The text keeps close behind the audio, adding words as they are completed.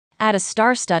At a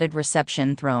star-studded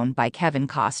reception thrown by Kevin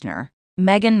Costner,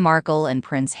 Meghan Markle and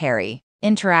Prince Harry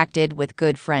interacted with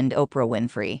good friend Oprah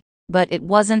Winfrey. But it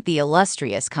wasn't the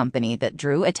illustrious company that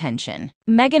drew attention.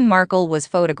 Meghan Markle was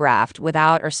photographed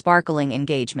without her sparkling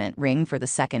engagement ring for the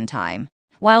second time,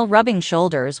 while rubbing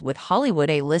shoulders with Hollywood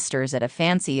A-listers at a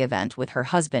fancy event with her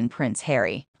husband Prince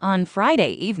Harry. On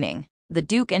Friday evening, the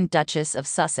Duke and Duchess of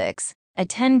Sussex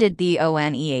attended the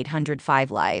ONE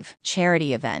 805 Live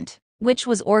charity event, which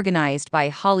was organized by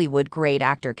Hollywood great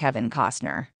actor Kevin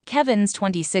Costner. Kevin's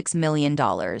 $26 million,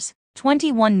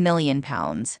 £21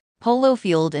 million, Polo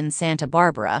Field in Santa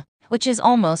Barbara, which is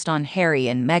almost on Harry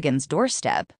and Meghan's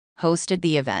doorstep, hosted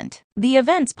the event. The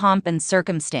event's pomp and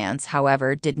circumstance,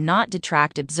 however, did not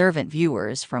detract observant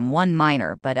viewers from one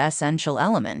minor but essential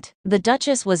element. The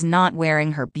Duchess was not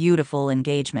wearing her beautiful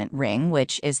engagement ring,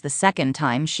 which is the second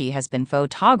time she has been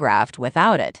photographed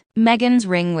without it. Meghan's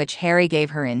ring, which Harry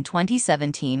gave her in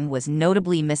 2017, was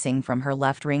notably missing from her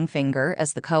left ring finger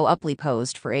as the couple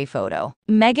posed for a photo.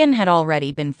 Meghan had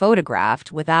already been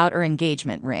photographed without her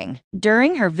engagement ring.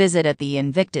 During her visit at the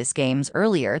Invictus Games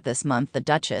earlier this month, the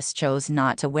Duchess chose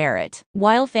not to wear it.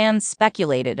 While fans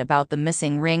speculated about the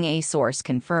missing ring, a source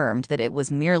confirmed that it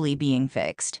was merely being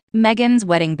fixed. Meghan's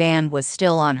wedding band was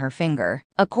still on her finger.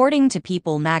 According to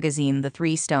People magazine, the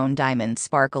three-stone diamond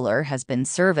sparkler has been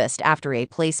serviced after a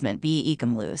placement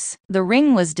became loose. The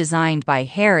ring was designed by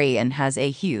Harry and has a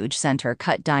huge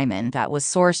center-cut diamond that was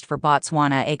sourced for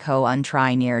Botswana, a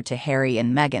country near to Harry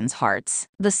and Meghan's hearts.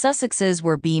 The Sussexes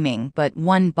were beaming, but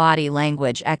one body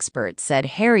language expert said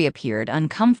Harry appeared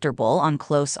uncomfortable on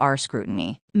close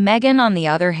scrutiny. Meghan, on the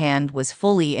other hand, was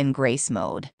fully in grace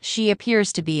mode. She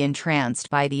appears to be entranced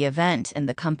by the event and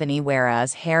the company,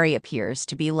 whereas Harry appears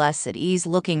to be less at ease,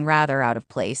 looking rather out of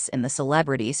place in the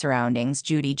celebrity surroundings,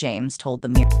 Judy James told the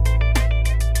Mirror.